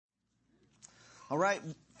All right,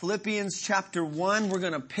 Philippians chapter 1, we're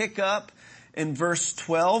going to pick up in verse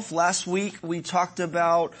 12. Last week we talked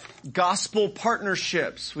about gospel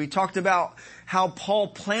partnerships. We talked about how Paul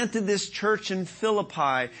planted this church in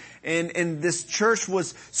Philippi, and this church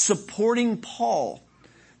was supporting Paul.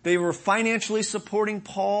 They were financially supporting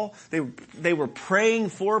Paul. They were praying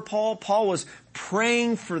for Paul. Paul was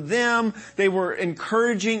praying for them. They were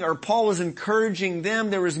encouraging, or Paul was encouraging them.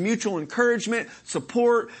 There was mutual encouragement,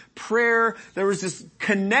 support, prayer. There was this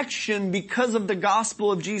connection because of the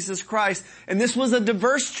gospel of Jesus Christ. And this was a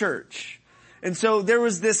diverse church. And so there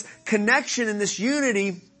was this connection and this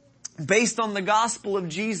unity based on the gospel of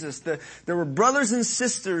Jesus. There were brothers and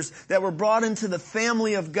sisters that were brought into the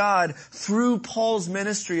family of God through Paul's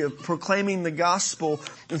ministry of proclaiming the gospel.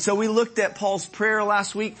 And so we looked at Paul's prayer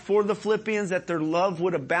last week for the Philippians that their love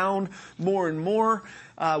would abound more and more.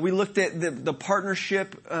 We looked at the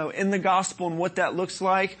partnership in the gospel and what that looks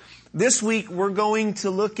like. This week we're going to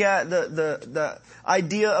look at the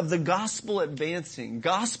idea of the gospel advancing.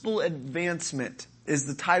 Gospel advancement is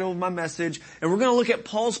the title of my message. And we're going to look at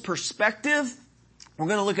Paul's perspective. We're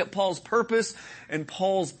going to look at Paul's purpose and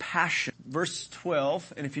Paul's passion. Verse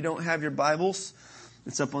 12, and if you don't have your Bibles,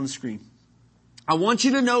 it's up on the screen. I want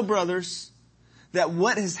you to know, brothers, that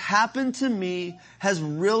what has happened to me has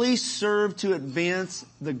really served to advance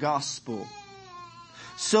the gospel,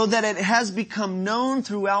 so that it has become known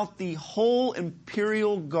throughout the whole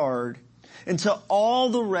imperial guard and to all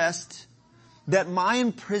the rest that my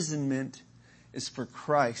imprisonment is for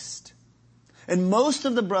Christ. And most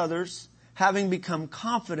of the brothers, having become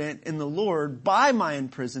confident in the Lord by my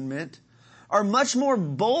imprisonment, are much more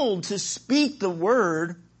bold to speak the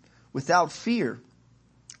word without fear.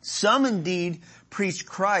 Some indeed preach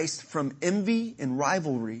Christ from envy and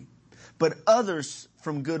rivalry, but others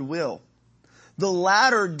from goodwill. The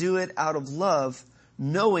latter do it out of love,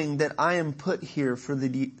 knowing that I am put here for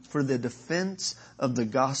the defense of the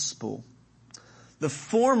gospel. The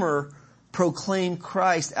former proclaim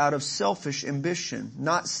Christ out of selfish ambition,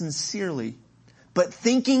 not sincerely, but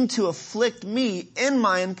thinking to afflict me in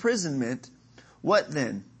my imprisonment. What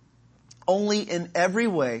then? Only in every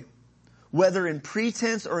way, whether in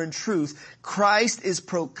pretense or in truth, Christ is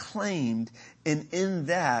proclaimed, and in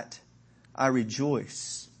that I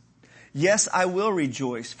rejoice. Yes, I will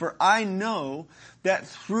rejoice, for I know that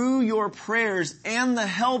through your prayers and the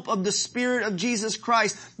help of the Spirit of Jesus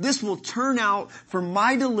Christ, this will turn out for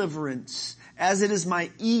my deliverance, as it is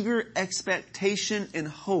my eager expectation and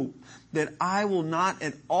hope that I will not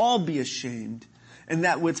at all be ashamed, and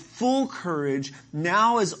that with full courage,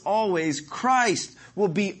 now as always, Christ will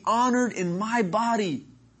be honored in my body,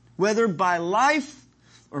 whether by life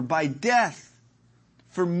or by death.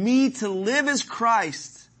 For me to live is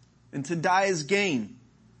Christ, and to die is gain.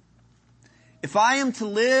 If I am to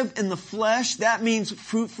live in the flesh, that means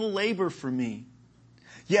fruitful labor for me.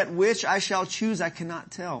 Yet which I shall choose, I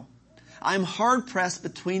cannot tell. I am hard pressed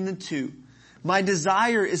between the two. My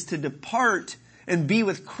desire is to depart and be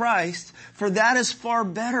with Christ, for that is far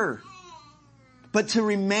better. But to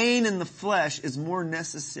remain in the flesh is more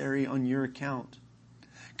necessary on your account.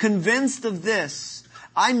 Convinced of this,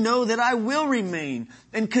 I know that I will remain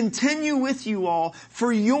and continue with you all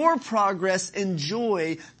for your progress and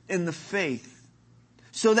joy in the faith,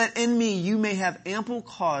 so that in me you may have ample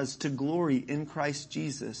cause to glory in Christ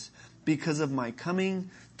Jesus because of my coming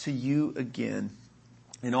to you again.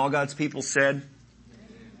 And all God's people said,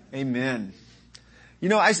 Amen. You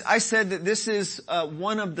know, I said that this is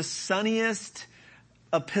one of the sunniest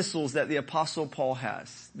epistles that the Apostle Paul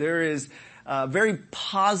has. There is a very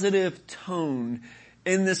positive tone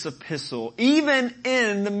in this epistle, even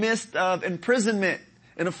in the midst of imprisonment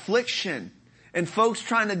and affliction and folks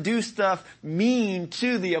trying to do stuff mean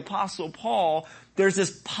to the Apostle Paul. There's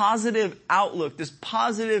this positive outlook, this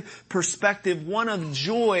positive perspective, one of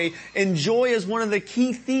joy, and joy is one of the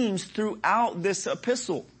key themes throughout this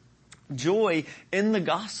epistle. Joy in the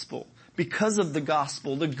gospel. Because of the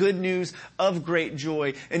gospel, the good news of great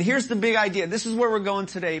joy. And here's the big idea. This is where we're going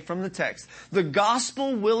today from the text. The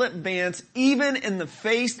gospel will advance even in the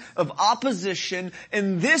face of opposition,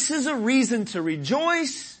 and this is a reason to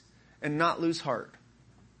rejoice and not lose heart.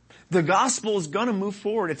 The gospel is going to move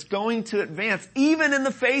forward. It's going to advance even in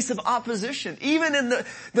the face of opposition, even in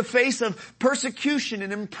the face of persecution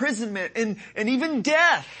and imprisonment and even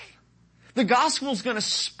death. The gospel is going to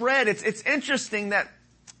spread. It's interesting that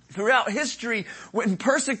throughout history, when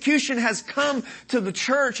persecution has come to the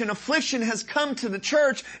church and affliction has come to the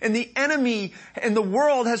church and the enemy and the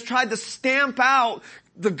world has tried to stamp out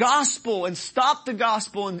the gospel and stop the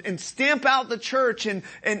gospel and stamp out the church and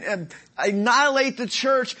annihilate the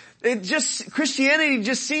church. Christianity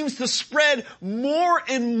just seems to spread more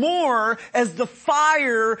and more as the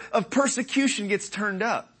fire of persecution gets turned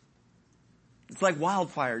up. It's like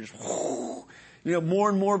wildfire. Just, more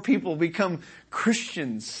and more people become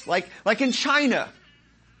Christians. Like in China.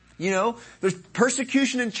 There's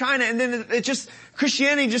persecution in China, and then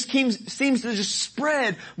Christianity just seems to just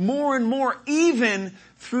spread more and more, even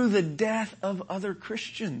through the death of other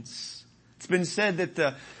Christians. It's been said that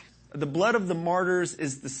the blood of the martyrs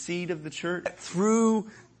is the seed of the church.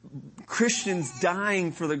 Through Christians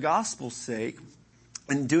dying for the gospel's sake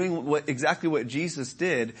and doing exactly what Jesus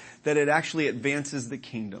did, that it actually advances the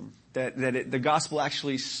kingdom. The gospel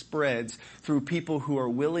actually spreads through people who are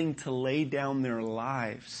willing to lay down their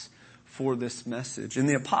lives for this message. And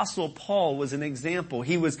the Apostle Paul was an example.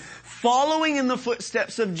 He was following in the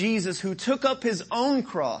footsteps of Jesus, who took up his own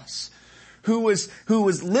cross, who was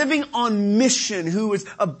living on mission, who was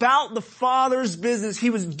about the Father's business. He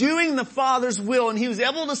was doing the Father's will, and he was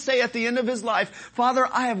able to say at the end of his life, Father,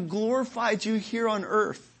 I have glorified you here on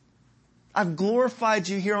earth. I've glorified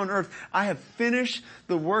you here on earth. I have finished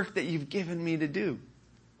the work that you've given me to do.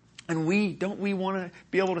 And don't we want to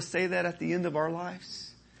be able to say that at the end of our lives?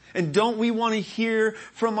 And don't we want to hear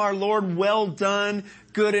from our Lord, well done,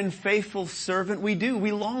 good and faithful servant? We do.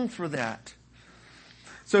 We long for that.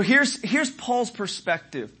 So here's Paul's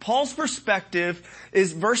perspective. Paul's perspective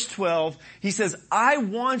is verse 12. He says, I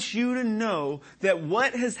want you to know that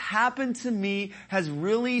what has happened to me has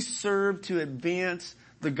really served to advance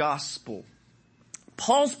the gospel.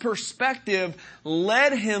 Paul's perspective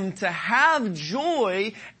led him to have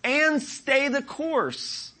joy and stay the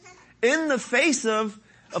course in the face of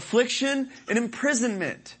affliction and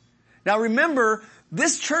imprisonment. Now remember,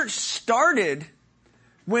 this church started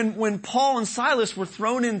when Paul and Silas were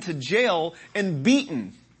thrown into jail and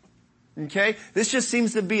beaten. Okay? This just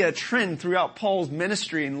seems to be a trend throughout Paul's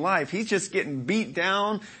ministry and life. He's just getting beat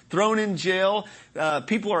down, thrown in jail.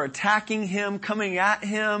 People are attacking him, coming at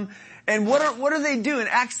him. And what are they doing?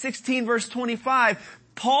 Acts 16 verse 25.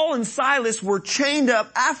 Paul and Silas were chained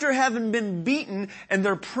up after having been beaten, and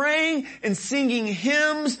they're praying and singing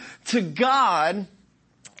hymns to God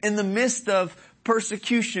in the midst of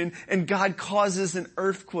persecution, and God causes an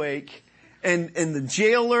earthquake, and the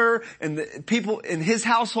jailer and the people in his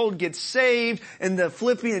household get saved, and the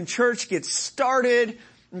Philippian church gets started.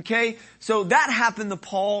 Okay, so that happened to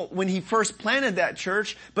Paul when he first planted that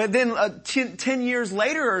church, but then 10 years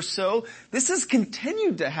later or so, this has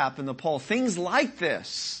continued to happen to Paul. Things like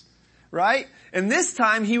this, right? And this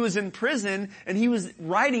time he was in prison, and he was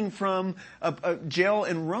writing from a jail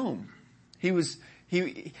in Rome. He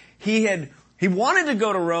wanted to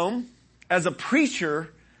go to Rome as a preacher,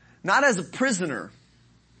 not as a prisoner.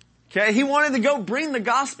 Okay, he wanted to go bring the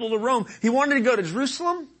gospel to Rome. He wanted to go to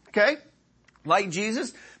Jerusalem, okay, like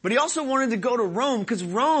Jesus, but he also wanted to go to Rome because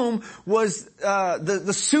Rome was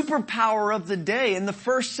the superpower of the day. In the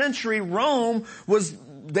first century,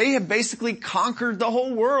 they had basically conquered the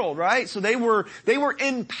whole world, right? So they were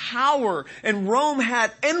in power, and Rome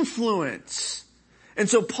had influence. And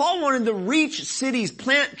so Paul wanted to reach cities,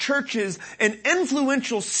 plant churches in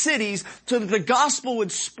influential cities so that the gospel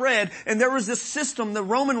would spread. And there was this system, the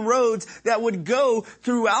Roman roads, that would go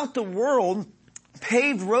throughout the world,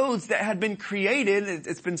 paved roads that had been created.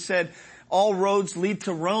 It's been said, all roads lead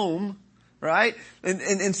to Rome, right?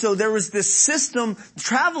 And so there was this system,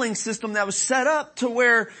 traveling system that was set up to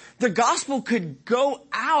where the gospel could go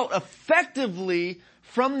out effectively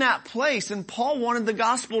from that place. And Paul wanted the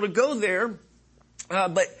gospel to go there,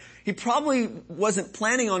 but he probably wasn't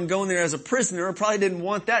planning on going there as a prisoner, probably didn't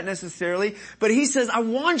want that necessarily. But he says, I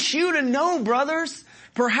want you to know, brothers.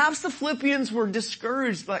 Perhaps the Philippians were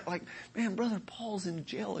discouraged, like, man, brother Paul's in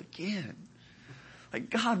jail again. Like,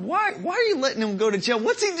 God, why are you letting him go to jail?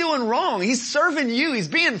 What's he doing wrong? He's serving you. He's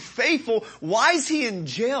being faithful. Why is he in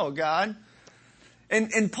jail, God?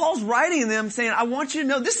 And Paul's writing to them saying, I want you to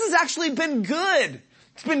know this has actually been good.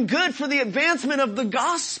 It's been good for the advancement of the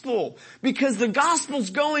gospel, because the gospel's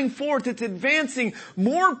going forth. It's advancing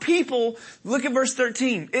more people. Look at verse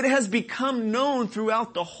 13. It has become known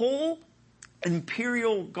throughout the whole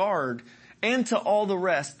imperial guard and to all the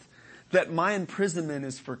rest that my imprisonment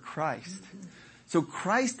is for Christ. So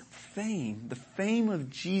Christ's fame, the fame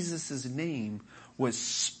of Jesus' name, was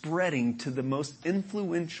spreading to the most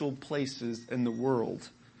influential places in the world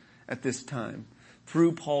at this time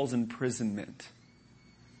through Paul's imprisonment.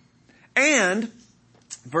 And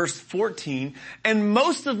Verse 14, and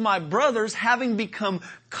most of my brothers, having become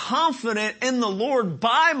confident in the Lord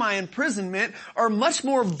by my imprisonment, are much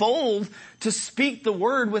more bold to speak the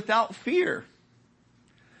word without fear.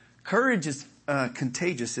 Courage is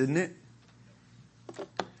contagious, isn't it?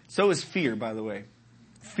 So is fear, by the way.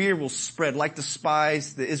 Fear will spread like the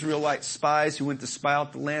spies, the Israelite spies who went to spy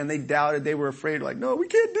out the land. They doubted, they were afraid, like, no, we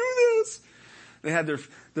can't do this. They had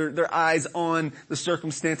their eyes on the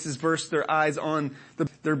circumstances versus their eyes on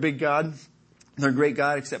their big God, their great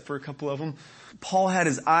God, except for a couple of them. Paul had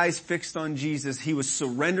his eyes fixed on Jesus. He was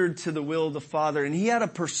surrendered to the will of the Father, and he had a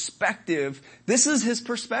perspective. This is his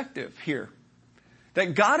perspective here.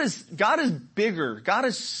 That God is bigger. God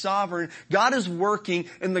is sovereign. God is working,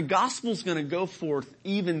 and the gospel's going to go forth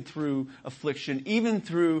even through affliction, even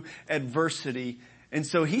through adversity. And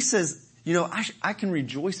so he says, you know, I can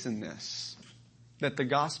rejoice in this. That the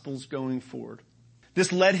gospel's going forward.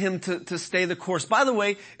 This led him to stay the course. By the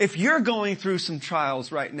way, if you're going through some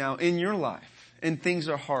trials right now in your life and things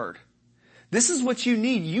are hard, this is what you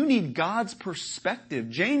need. You need God's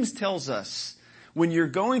perspective. James tells us when you're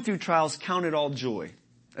going through trials, count it all joy.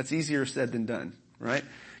 That's easier said than done, right?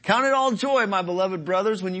 Count it all joy, my beloved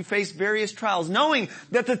brothers, when you face various trials, knowing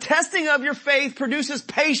that the testing of your faith produces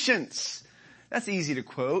patience. That's easy to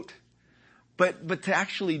quote. But to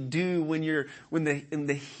actually do when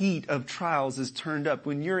the heat of trials is turned up,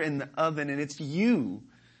 when you're in the oven and it's you,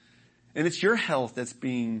 and it's your health that's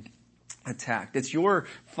being attacked. It's your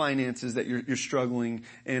finances that you're struggling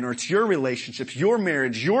in, or it's your relationships, your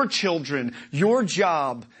marriage, your children, your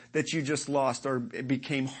job that you just lost or it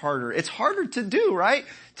became harder. It's harder to do, right?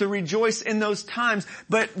 To rejoice in those times.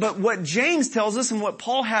 But what James tells us and what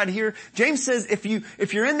Paul had here, James says if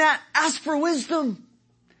you're in that, ask for wisdom.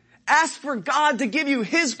 Ask for God to give you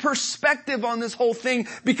His perspective on this whole thing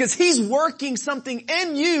because He's working something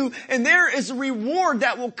in you and there is a reward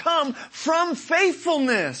that will come from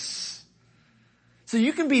faithfulness. So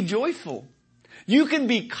you can be joyful. You can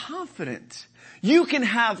be confident. You can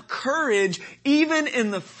have courage even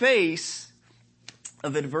in the face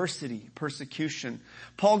of adversity, persecution.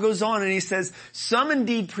 Paul goes on and he says, some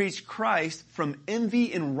indeed preach Christ from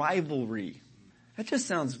envy and rivalry. That just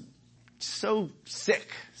sounds so sick.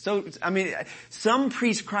 Some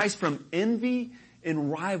preach Christ from envy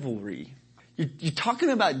and rivalry. You're talking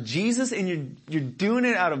about Jesus and you're doing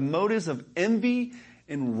it out of motives of envy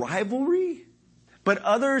and rivalry? But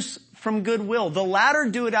others from goodwill. The latter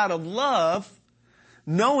do it out of love,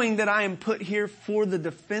 knowing that I am put here for the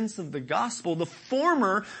defense of the gospel. The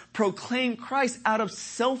former proclaim Christ out of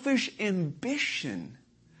selfish ambition.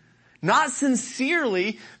 Not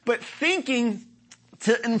sincerely, but thinking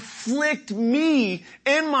to inflict me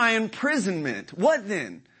in my imprisonment. What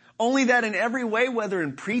then? Only that in every way, whether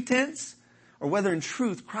in pretense or whether in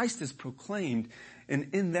truth, Christ is proclaimed, and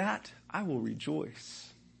in that I will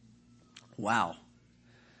rejoice. Wow.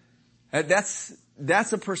 That's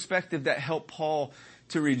a perspective that helped Paul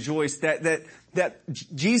to rejoice, that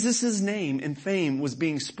Jesus' name and fame was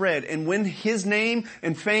being spread. And when His name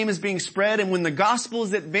and fame is being spread and when the gospel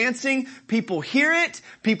is advancing, people hear it,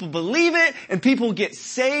 people believe it, and people get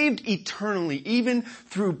saved eternally, even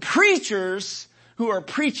through preachers who are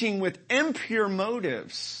preaching with impure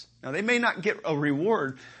motives. Now they may not get a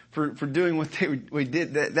reward for doing what they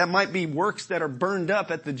did. That might be works that are burned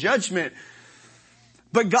up at the judgment.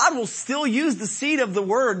 But God will still use the seed of the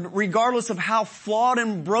word regardless of how flawed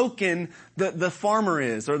and broken the farmer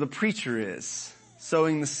is or the preacher is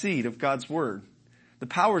sowing the seed of God's word. The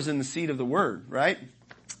power's in the seed of the word, right?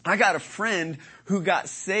 I got a friend who got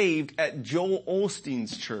saved at Joel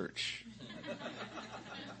Osteen's church.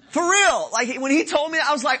 For real. Like when he told me,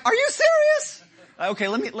 I was like, are you serious? Okay,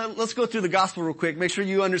 let's go through the gospel real quick. Make sure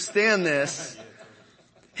you understand this.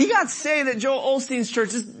 He got saved at Joel Osteen's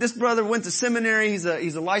church. This brother went to seminary. He's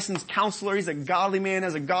a licensed counselor. He's a godly man,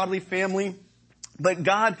 has a godly family. But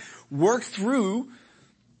God worked through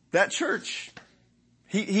that church.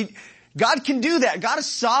 God can do that. God is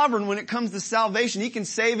sovereign when it comes to salvation. He can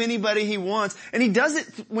save anybody He wants. And He does it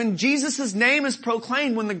when Jesus' name is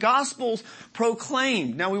proclaimed, when the gospel's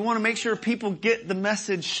proclaimed. Now we want to make sure people get the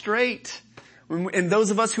message straight. And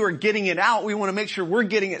those of us who are getting it out, we want to make sure we're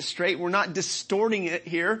getting it straight. We're not distorting it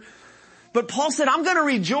here. But Paul said, I'm going to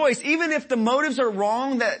rejoice, even if the motives are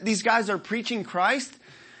wrong that these guys are preaching Christ.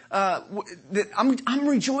 I'm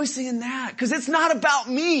rejoicing in that because it's not about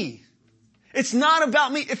me. It's not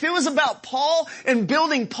about me. If it was about Paul and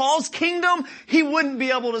building Paul's kingdom, he wouldn't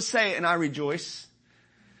be able to say it, and I rejoice.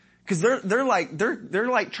 Because they're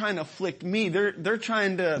like trying to afflict me. They're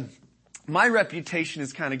trying to, my reputation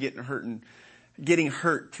is kind of getting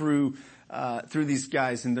hurt through through these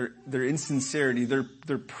guys and their insincerity,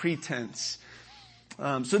 their pretense.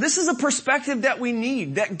 So this is a perspective that we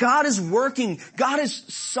need, that God is working, God is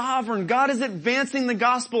sovereign, God is advancing the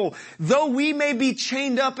gospel. Though we may be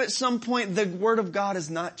chained up at some point, the word of God is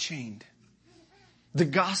not chained. The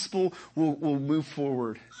gospel will move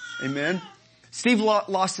forward. Amen? Steve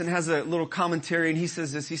Lawson has a little commentary and he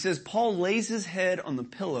says this. He says, Paul lays his head on the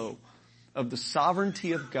pillow of the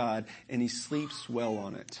sovereignty of God and he sleeps well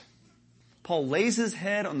on it. Paul lays his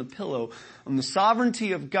head on the pillow on the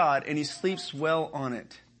sovereignty of God and he sleeps well on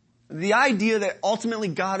it. The idea that ultimately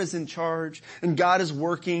God is in charge and God is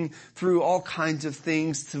working through all kinds of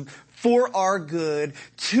things for our good,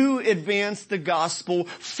 to advance the gospel,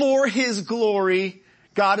 for His glory,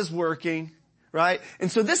 God is working, right?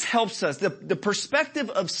 And so this helps us. The perspective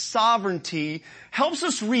of sovereignty helps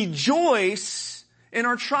us rejoice in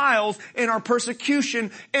our trials, in our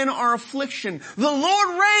persecution, in our affliction. The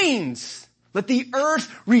Lord reigns. Let the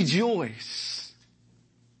earth rejoice.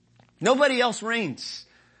 Nobody else reigns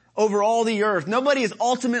over all the earth. Nobody is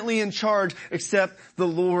ultimately in charge except the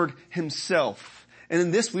Lord Himself. And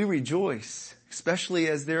in this we rejoice, especially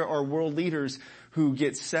as there are world leaders who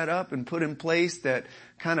get set up and put in place that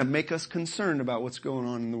kind of make us concerned about what's going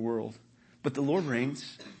on in the world. But the Lord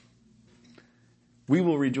reigns. We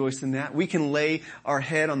will rejoice in that. We can lay our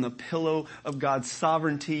head on the pillow of God's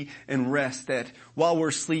sovereignty and rest that while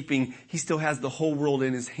we're sleeping, He still has the whole world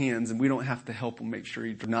in His hands and we don't have to help Him make sure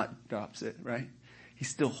He not drops it, right? He's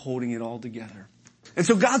still holding it all together. And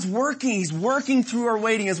so God's working. He's working through our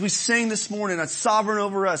waiting. As we sang this morning, that's sovereign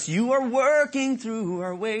over us. You are working through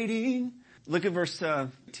our waiting. Look at verse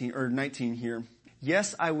 19 here.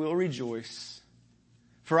 Yes, I will rejoice.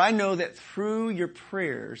 For I know that through your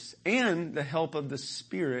prayers and the help of the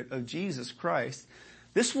Spirit of Jesus Christ,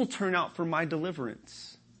 this will turn out for my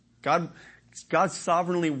deliverance. God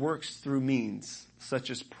sovereignly works through means such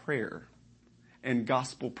as prayer and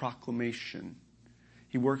gospel proclamation.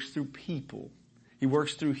 He works through people. He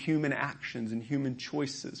works through human actions and human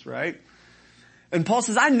choices, right? And Paul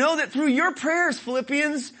says, I know that through your prayers,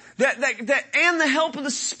 Philippians, that and the help of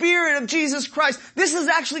the Spirit of Jesus Christ, this is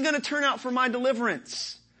actually going to turn out for my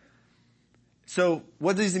deliverance. So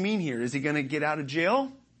what does he mean here? Is he going to get out of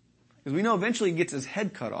jail? Because we know eventually he gets his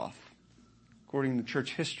head cut off, according to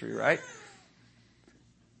church history, right?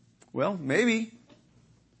 Well, maybe.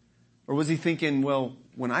 Or was he thinking, well,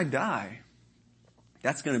 when I die,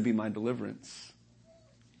 that's going to be my deliverance?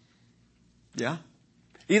 Yeah.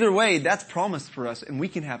 Either way, that's promised for us, and we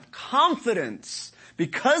can have confidence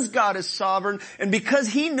because God is sovereign and because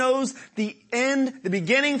He knows the end, the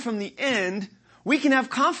beginning from the end. We can have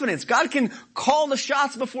confidence. God can call the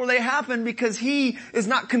shots before they happen because He is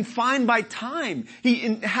not confined by time. He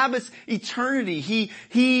inhabits eternity. He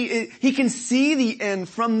can see the end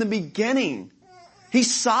from the beginning.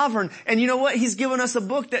 He's sovereign. And you know what? He's given us a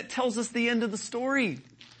book that tells us the end of the story.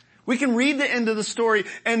 We can read the end of the story.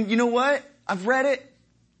 And you know what? I've read it.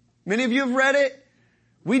 Many of you have read it.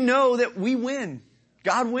 We know that we win.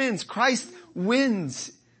 God wins. Christ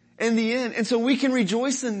wins in the end. And so we can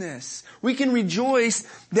rejoice in this. We can rejoice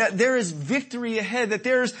that there is victory ahead, that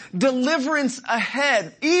there's deliverance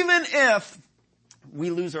ahead. Even if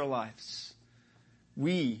we lose our lives,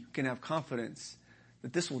 we can have confidence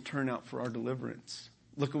that this will turn out for our deliverance.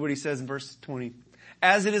 Look at what he says in verse 20.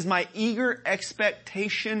 As it is my eager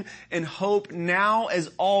expectation and hope now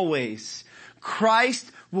as always,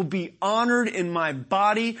 Christ will be honored in my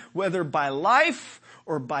body, whether by life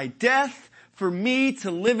or by death. For me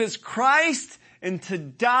to live is Christ and to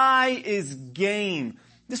die is gain.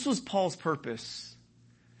 This was Paul's purpose,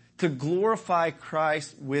 to glorify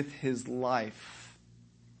Christ with his life.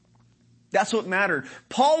 That's what mattered.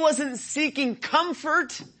 Paul wasn't seeking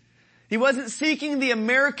comfort. He wasn't seeking the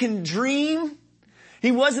American dream.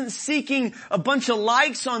 He wasn't seeking a bunch of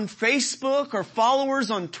likes on Facebook or followers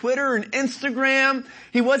on Twitter and Instagram.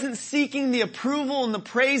 He wasn't seeking the approval and the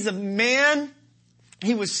praise of man.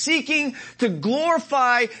 He was seeking to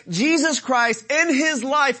glorify Jesus Christ in His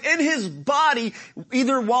life, in His body,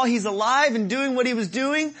 either while He's alive and doing what He was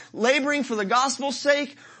doing, laboring for the gospel's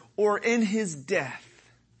sake, or in His death,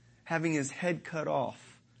 having His head cut off.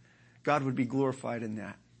 God would be glorified in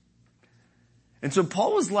that. And so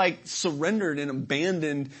Paul was like surrendered and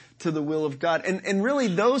abandoned to the will of God. And really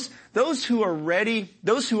those who are ready,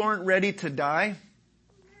 those who aren't ready to die,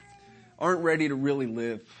 aren't ready to really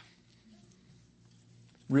live.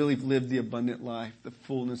 Really live the abundant life, the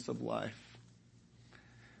fullness of life.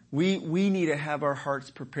 We need to have our hearts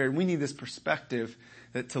prepared. We need this perspective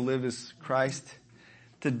that to live is Christ.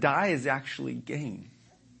 To die is actually gain.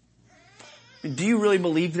 Do you really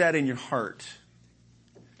believe that in your heart?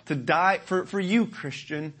 To die, for you,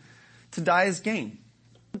 Christian, to die is gain.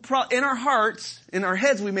 In our hearts, in our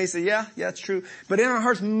heads, we may say, yeah, it's true. But in our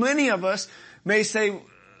hearts, many of us may say,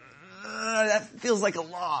 that feels like a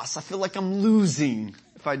loss. I feel like I'm losing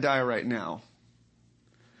if I die right now.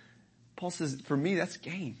 Paul says, for me, that's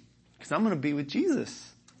gain. Because I'm going to be with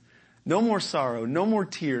Jesus. No more sorrow, no more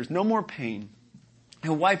tears, no more pain.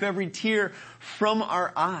 He'll wipe every tear from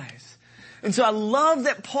our eyes. And so I love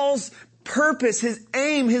that Paul's purpose, his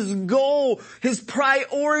aim, his goal, his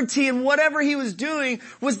priority in whatever he was doing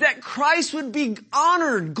was that Christ would be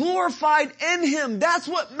honored, glorified in him. That's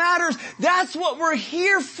what matters. That's what we're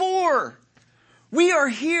here for. We are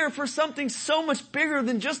here for something so much bigger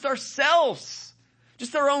than just ourselves,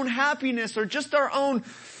 just our own happiness or just our own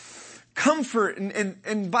comfort.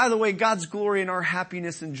 And by the way, God's glory and our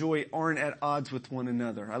happiness and joy aren't at odds with one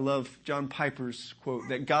another. I love John Piper's quote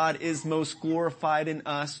that God is most glorified in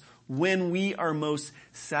us when we are most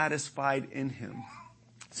satisfied in him.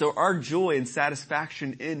 So our joy and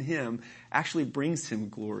satisfaction in him actually brings him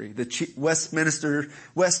glory. The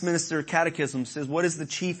Westminster Catechism says, what is the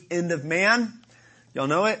chief end of man? Y'all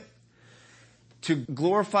know it? To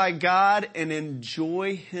glorify God and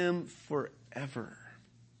enjoy him forever.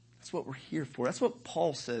 That's what we're here for. That's what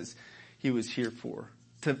Paul says he was here for.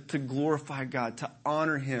 To glorify God, to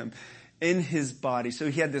honor him in his body.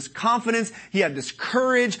 So he had this confidence, he had this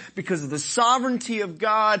courage because of the sovereignty of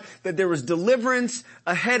God, that there was deliverance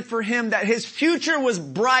ahead for him, that his future was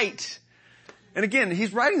bright. And again,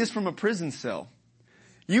 he's writing this from a prison cell.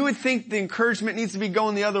 You would think the encouragement needs to be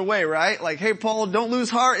going the other way, right? Like, hey, Paul, don't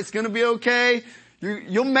lose heart. It's going to be okay.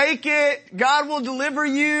 You'll make it. God will deliver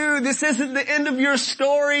you. This isn't the end of your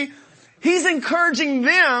story. He's encouraging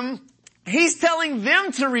them. He's telling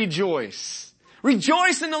them to rejoice.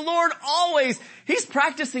 Rejoice in the Lord always. He's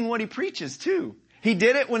practicing what he preaches too. He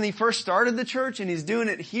did it when he first started the church and he's doing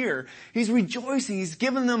it here. He's rejoicing. He's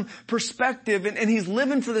giving them perspective and he's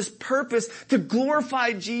living for this purpose to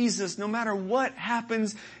glorify Jesus no matter what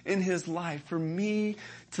happens in his life. For me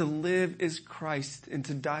to live is Christ and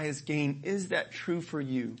to die is gain. Is that true for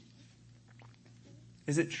you?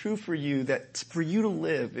 Is it true for you that for you to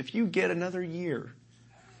live, if you get another year,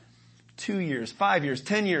 2 years, 5 years,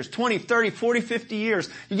 10 years, 20, 30, 40, 50 years,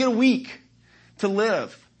 you get a week to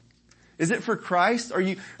live. Is it for Christ?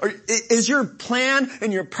 Is your plan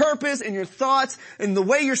and your purpose and your thoughts and the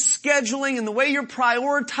way you're scheduling and the way you're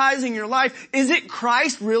prioritizing your life, is it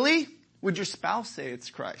Christ really? Would your spouse say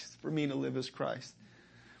it's Christ? For me to live as Christ.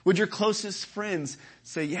 Would your closest friends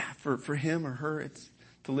say, yeah, for him or her, it's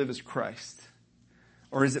to live as Christ?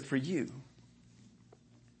 Or is it for you?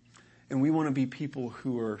 And we want to be people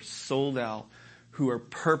who are sold out, who are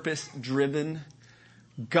purpose-driven,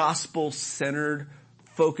 gospel-centered,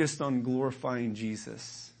 focused on glorifying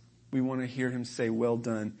Jesus. We want to hear him say, well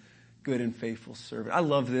done, good and faithful servant. I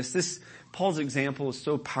love this. Paul's example is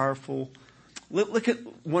so powerful. Look at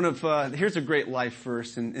one of, here's a great life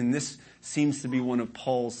verse, and this seems to be one of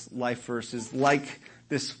Paul's life verses, like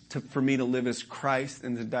this, for me to live as Christ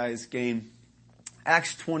and to die as gain.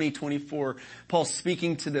 Acts 20:24, Paul's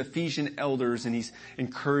speaking to the Ephesian elders and he's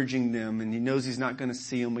encouraging them and he knows he's not going to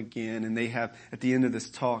see them again. And they have, at the end of this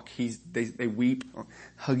talk, they weep,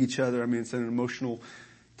 hug each other. I mean, it's an emotional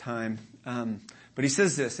time. But he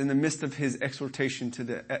says this in the midst of his exhortation to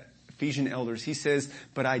the Ephesian elders. He says,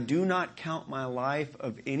 but I do not count my life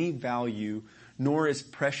of any value, nor is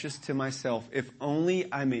precious to myself, if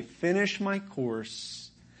only I may finish my course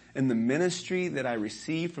and the ministry that I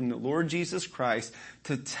received from the Lord Jesus Christ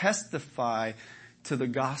to testify to the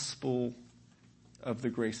gospel of the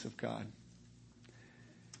grace of God.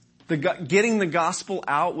 Getting the gospel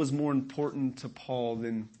out was more important to Paul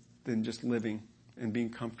than just living and being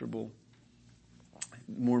comfortable.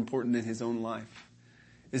 More important than his own life.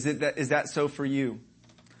 Is that so for you?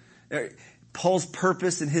 Paul's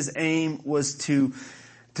purpose and his aim was to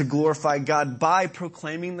glorify God by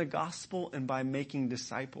proclaiming the gospel and by making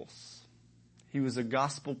disciples. He was a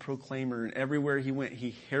gospel proclaimer, and everywhere he went,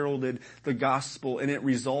 he heralded the gospel, and it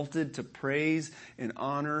resulted to praise and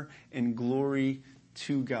honor and glory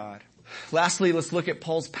to God. Lastly, let's look at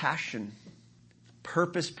Paul's passion.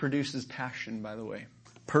 Purpose produces passion, by the way.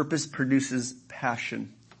 Purpose produces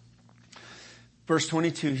passion. Verse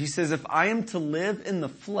 22, he says, if I am to live in the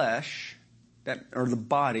flesh, or the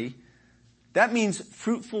body, that means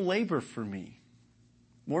fruitful labor for me.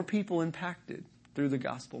 More people impacted through the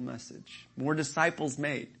gospel message. More disciples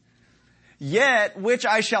made. Yet, which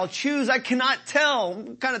I shall choose, I cannot tell.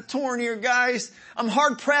 I'm kind of torn here, guys. I'm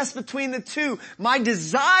hard pressed between the two. My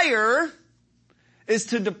desire is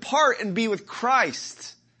to depart and be with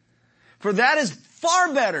Christ. For that is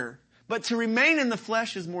far better. But to remain in the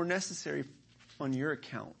flesh is more necessary on your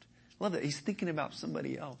account. I love that. He's thinking about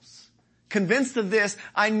somebody else. Convinced of this,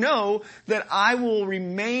 I know that I will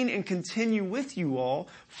remain and continue with you all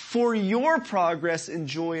for your progress and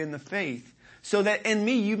joy in the faith, so that in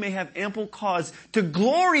me you may have ample cause to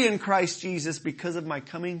glory in Christ Jesus because of my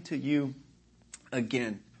coming to you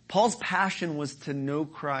again. Paul's passion was to know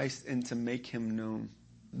Christ and to make him known.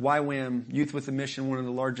 YWAM, Youth with a Mission, one of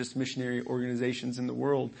the largest missionary organizations in the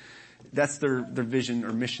world, that's their vision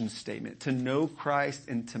or mission statement. To know Christ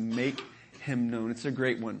and to make him known. It's a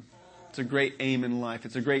great one. It's a great aim in life.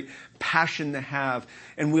 It's a great passion to have.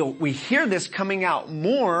 And we hear this coming out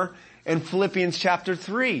more in Philippians chapter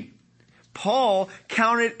 3. Paul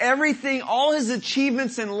counted everything, all his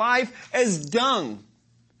achievements in life as dung.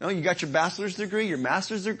 No, you got your bachelor's degree, your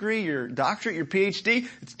master's degree, your doctorate, your PhD.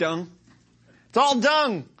 It's dung. It's all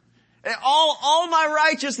dung. All my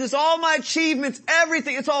righteousness, all my achievements,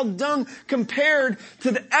 everything, it's all dung compared to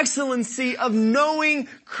the excellency of knowing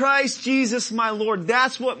Christ Jesus my Lord.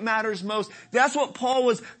 That's what matters most. That's what Paul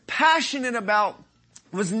was passionate about,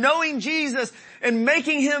 was knowing Jesus and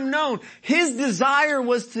making him known. His desire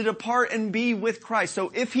was to depart and be with Christ.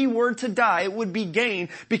 So if he were to die, it would be gain,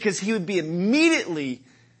 because he would be immediately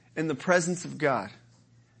in the presence of God,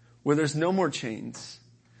 where there's no more chains,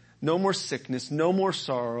 no more sickness, no more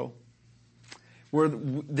sorrow, where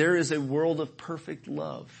there is a world of perfect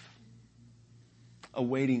love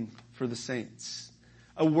awaiting for the saints.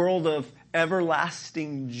 A world of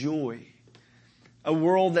everlasting joy. A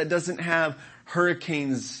world that doesn't have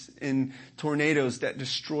hurricanes and tornadoes that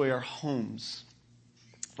destroy our homes.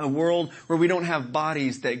 A world where we don't have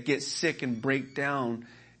bodies that get sick and break down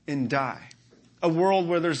and die. A world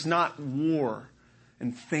where there's not war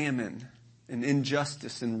and famine and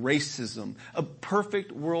injustice and racism. A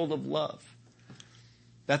perfect world of love.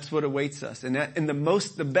 That's what awaits us. And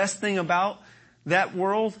the best thing about that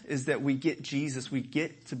world is that we get Jesus. We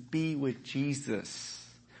get to be with Jesus.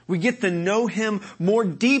 We get to know him more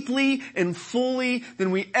deeply and fully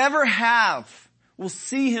than we ever have. We'll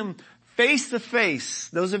see him face to face.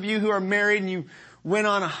 Those of you who are married and you went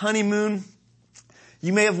on a honeymoon,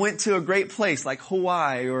 you may have went to a great place like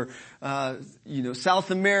Hawaii or, South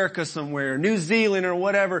America somewhere, New Zealand or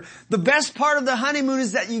whatever. The best part of the honeymoon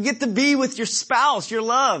is that you get to be with your spouse, your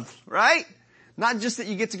love, right? Not just that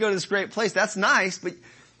you get to go to this great place. That's nice, but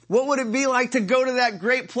what would it be like to go to that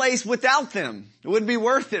great place without them? It would be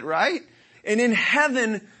worth it, right? And in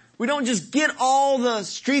heaven, we don't just get all the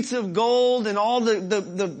streets of gold and all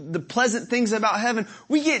the pleasant things about heaven.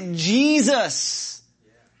 We get Jesus.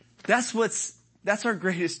 That's our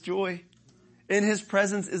greatest joy. In his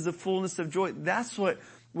presence is the fullness of joy. That's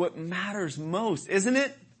what matters most, isn't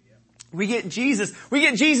it? We get Jesus. We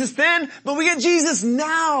get Jesus then, but we get Jesus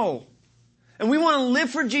now. And we want to live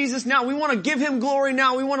for Jesus now. We want to give him glory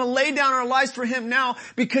now. We want to lay down our lives for him now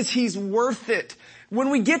because he's worth it.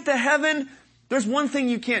 When we get to heaven, there's one thing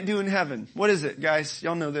you can't do in heaven. What is it, guys?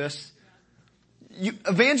 Y'all know this. You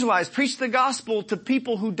evangelize, preach the gospel to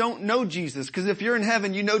people who don't know Jesus. Because if you're in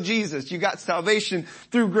heaven, you know Jesus. You got salvation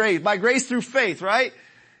through grace, by grace through faith, right?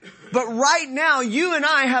 But right now, you and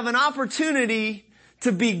I have an opportunity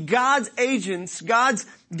to be God's agents, God's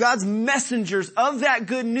messengers of that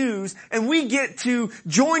good news. And we get to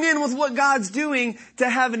join in with what God's doing to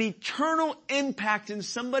have an eternal impact in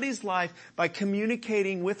somebody's life by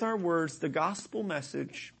communicating with our words the gospel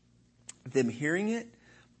message, them hearing it,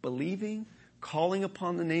 believing, calling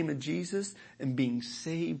upon the name of Jesus, and being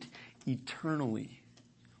saved eternally.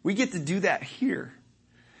 We get to do that here.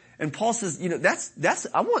 And Paul says,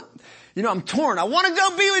 I'm torn. I want to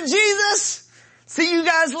go be with Jesus. See you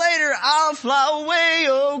guys later. I'll fly away,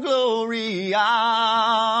 oh glory.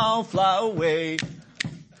 I'll fly away.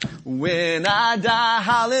 When I die,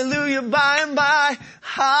 hallelujah, by and by,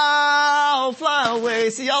 I'll fly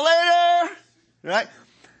away. See y'all later. Right?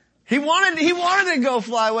 He wanted to go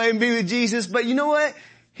fly away and be with Jesus, but you know what?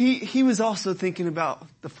 He was also thinking about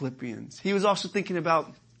the Philippians. He was also thinking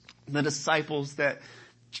about the disciples that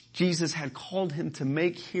Jesus had called him to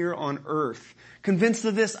make here on earth. Convinced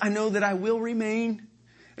of this, I know that I will remain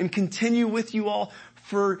and continue with you all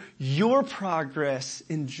for your progress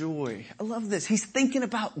and joy. I love this. He's thinking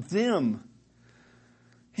about them.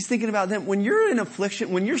 He's thinking about them. When you're in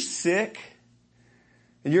affliction, when you're sick,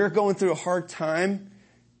 and you're going through a hard time,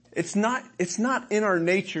 it's not in our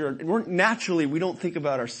nature. We don't think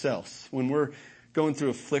about ourselves when we're going through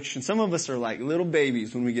affliction. Some of us are like little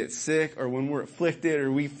babies when we get sick or when we're afflicted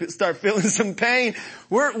or we start feeling some pain.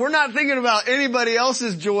 We're not thinking about anybody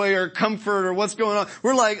else's joy or comfort or what's going on.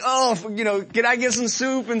 We're like, oh, can I get some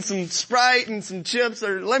soup and some Sprite and some chips,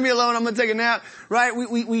 or let me alone, I'm going to take a nap, right?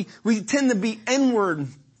 We tend to be inward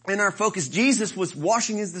in our focus. Jesus was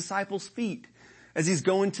washing his disciples' feet as he's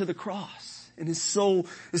going to the cross, and his soul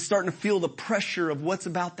is starting to feel the pressure of what's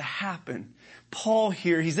about to happen. Paul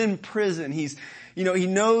here, he's in prison. He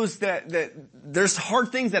knows that there's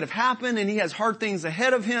hard things that have happened and he has hard things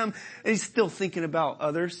ahead of him, and he's still thinking about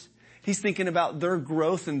others. He's thinking about their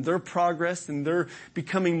growth and their progress and their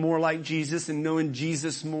becoming more like Jesus and knowing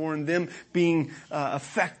Jesus more, and them being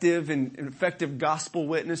effective and effective gospel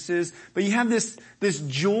witnesses. But you have this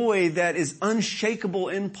joy that is unshakable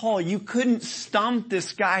in Paul. You couldn't stomp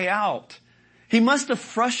this guy out. He must have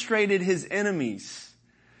frustrated his enemies.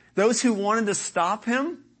 Those who wanted to stop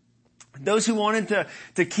him, those who wanted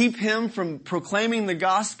to keep him from proclaiming the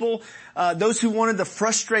gospel, those who wanted to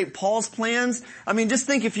frustrate Paul's plans. I mean, just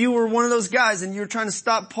think if you were one of those guys and you were trying to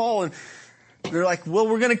stop Paul and they're like, well,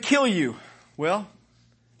 we're going to kill you. Well,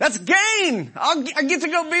 that's gain. I get to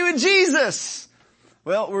go be with Jesus.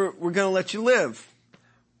 Well, we're going to let you live.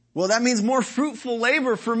 Well, that means more fruitful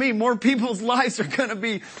labor for me. More people's lives are going to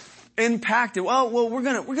be impacted. Well, we're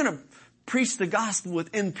going to preach the gospel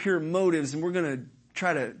with impure motives, and we're going to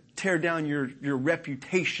try to tear down your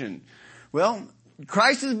reputation. Well,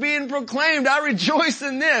 Christ is being proclaimed. I rejoice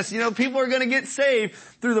in this. People are going to get saved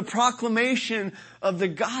through the proclamation of the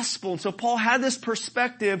gospel. And so Paul had this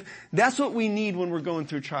perspective. That's what we need when we're going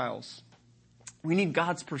through trials. We need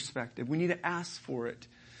God's perspective. We need to ask for it.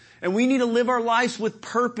 And we need to live our lives with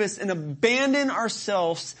purpose and abandon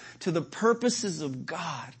ourselves to the purposes of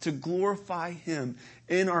God, to glorify him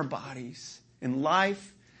in our bodies, in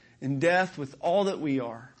life, in death, with all that we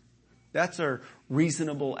are. That's our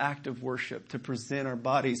reasonable act of worship, to present our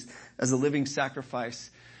bodies as a living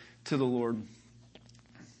sacrifice to the Lord.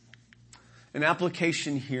 An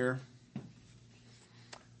application here,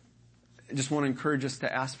 I just want to encourage us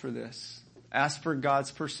to ask for this. Ask for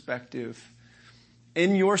God's perspective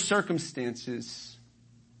in your circumstances,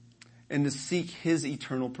 and to seek his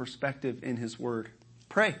eternal perspective in his word.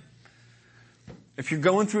 Pray. If you're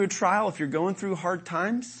going through a trial, if you're going through hard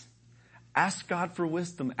times, ask God for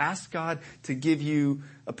wisdom. Ask God to give you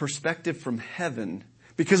a perspective from heaven.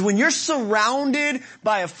 Because when you're surrounded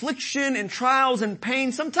by affliction and trials and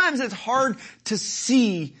pain, sometimes it's hard to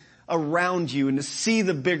see around you and to see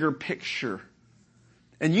the bigger picture.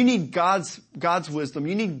 And you need God's wisdom.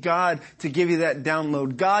 You need God to give you that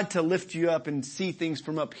download. God to lift you up and see things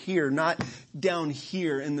from up here, not down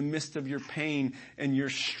here in the midst of your pain and your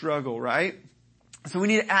struggle, right? So we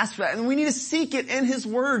need to ask for that, and we need to seek it in his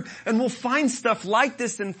word. And we'll find stuff like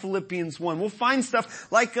this in Philippians 1. We'll find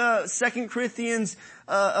stuff like 2 Corinthians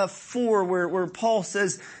 4, where Paul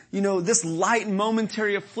says, this light and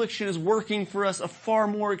momentary affliction is working for us a far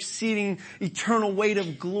more exceeding eternal weight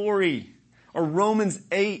of glory. Or Romans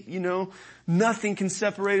 8, nothing can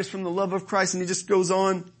separate us from the love of Christ. And he just goes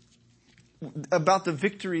on about the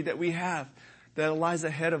victory that we have that lies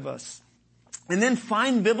ahead of us. And then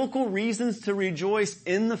find biblical reasons to rejoice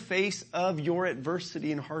in the face of your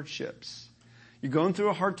adversity and hardships. You're going through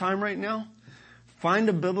a hard time right now? Find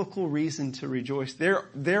a biblical reason to rejoice.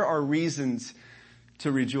 There are reasons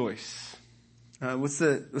to rejoice. What's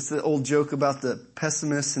the old joke about the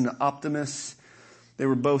pessimists and the optimists? They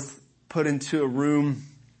were both put into a room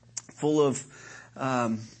full of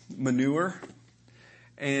manure,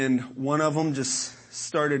 and one of them just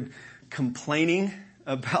started complaining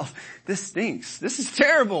about, this stinks. This is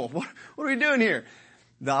terrible. What are we doing here?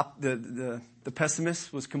 The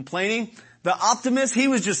pessimist was complaining. The optimist, he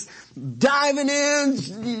was just diving in,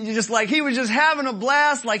 just like he was just having a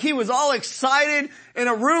blast, like he was all excited in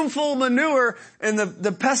a room full of manure. And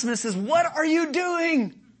the pessimist says, what are you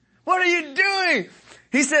doing? What are you doing?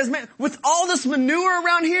 He says, man, with all this manure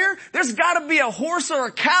around here, there's got to be a horse or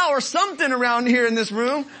a cow or something around here in this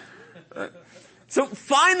room. So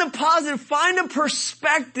find the positive, find a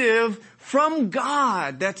perspective from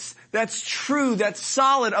God that's true, that's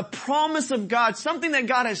solid, a promise of God, something that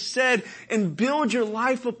God has said, and build your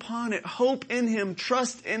life upon it. Hope in him,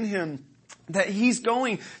 trust in him, that he's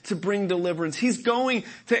going to bring deliverance. He's going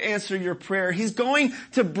to answer your prayer. He's going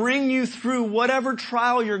to bring you through whatever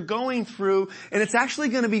trial you're going through, and it's actually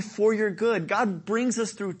going to be for your good. God brings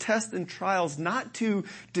us through tests and trials not to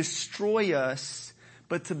destroy us,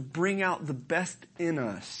 but to bring out the best in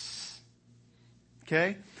us.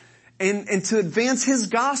 Okay? and to advance His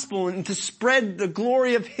gospel and to spread the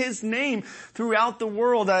glory of His name throughout the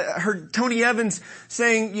world. I heard Tony Evans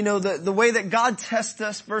saying, the way that God tests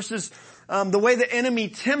us versus the way the enemy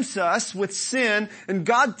tempts us with sin, and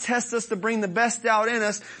God tests us to bring the best out in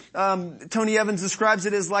us. Tony Evans describes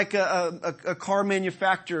it as like a car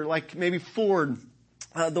manufacturer, like maybe Ford.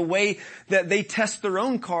 The way that they test their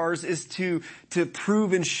own cars is to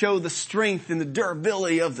prove and show the strength and the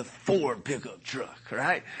durability of the Ford pickup truck,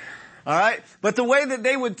 right? All right. But the way that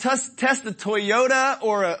they would test a Toyota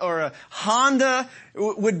or a Honda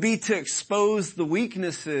would be to expose the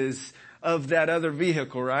weaknesses of that other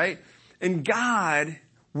vehicle, right? And God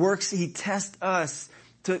works, He tests us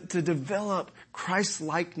to develop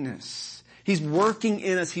Christ-likeness. He's working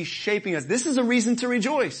in us. He's shaping us. This is a reason to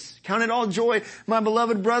rejoice. Count it all joy, my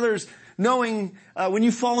beloved brothers, knowing, when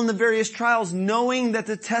you fall in the various trials, knowing that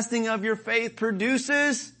the testing of your faith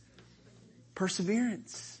produces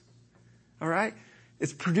perseverance. All right?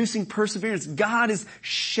 It's producing perseverance. God is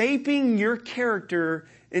shaping your character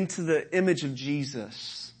into the image of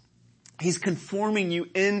Jesus. He's conforming you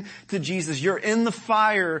into Jesus. You're in the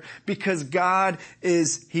fire because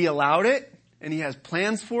He allowed it. And He has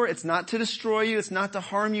plans for it. It's not to destroy you. It's not to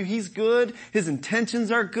harm you. He's good. His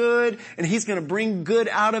intentions are good. And He's going to bring good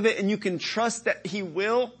out of it. And you can trust that He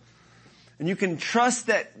will. And you can trust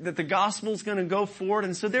that the gospel is going to go forward.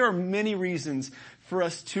 And so there are many reasons for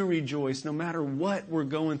us to rejoice no matter what we're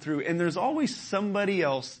going through. And there's always somebody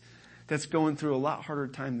else that's going through a lot harder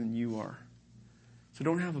time than you are. So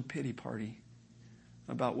don't have a pity party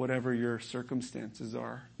about whatever your circumstances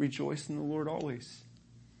are. Rejoice in the Lord always.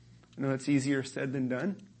 I know it's easier said than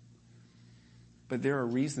done, but there are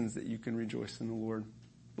reasons that you can rejoice in the Lord.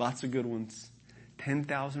 Lots of good ones.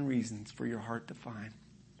 10,000 reasons for your heart to find.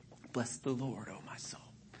 Bless the Lord, oh my soul.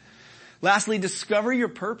 Lastly, discover your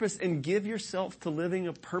purpose and give yourself to living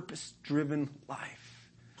a purpose-driven life.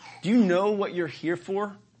 Do you know what you're here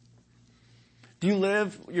for? Do you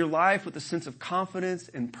live your life with a sense of confidence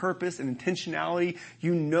and purpose and intentionality?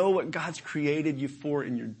 You know what God's created you for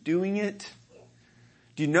and you're doing it?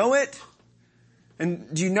 Do you know it?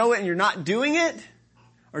 And do you know it and you're not doing it?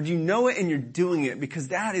 Or do you know it and you're doing it? Because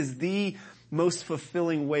that is the most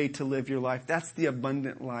fulfilling way to live your life. That's the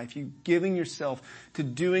abundant life. You giving yourself to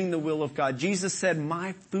doing the will of God. Jesus said,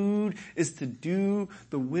 my food is to do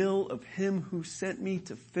the will of Him who sent me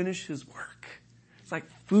to finish His work. It's like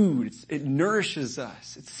food. It nourishes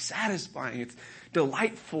us. It's satisfying. It's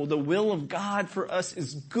delightful. The will of God for us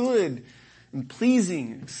is good and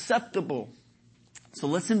pleasing, acceptable. So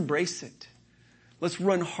let's embrace it. Let's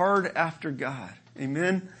run hard after God.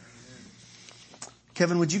 Amen.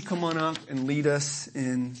 Kevin, would you come on up and lead us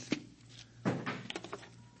in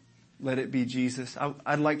Let It Be Jesus?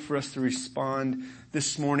 I'd like for us to respond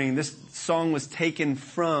this morning. This song was taken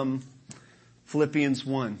from Philippians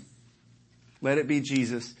 1. Let it be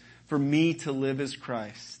Jesus. For me to live as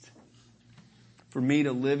Christ. For me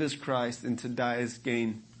to live as Christ and to die as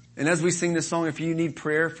gain. And as we sing this song, if you need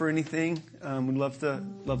prayer for anything, we'd love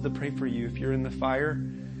to pray for you. If you're in the fire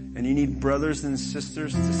and you need brothers and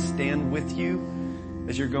sisters to stand with you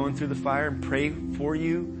as you're going through the fire and pray for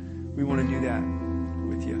you, we want to do that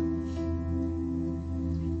with you.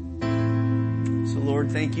 So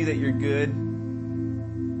Lord, thank you that you're good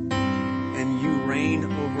and you reign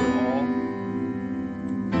over all.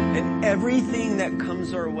 And everything that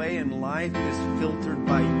comes our way in life is filtered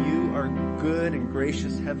by you, our good and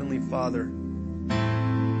gracious Heavenly Father.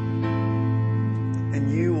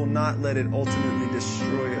 And you will not let it ultimately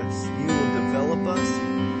destroy us. You will develop us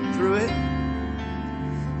through it,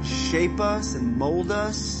 shape us and mold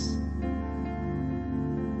us,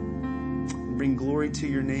 and bring glory to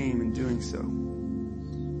your name in doing so.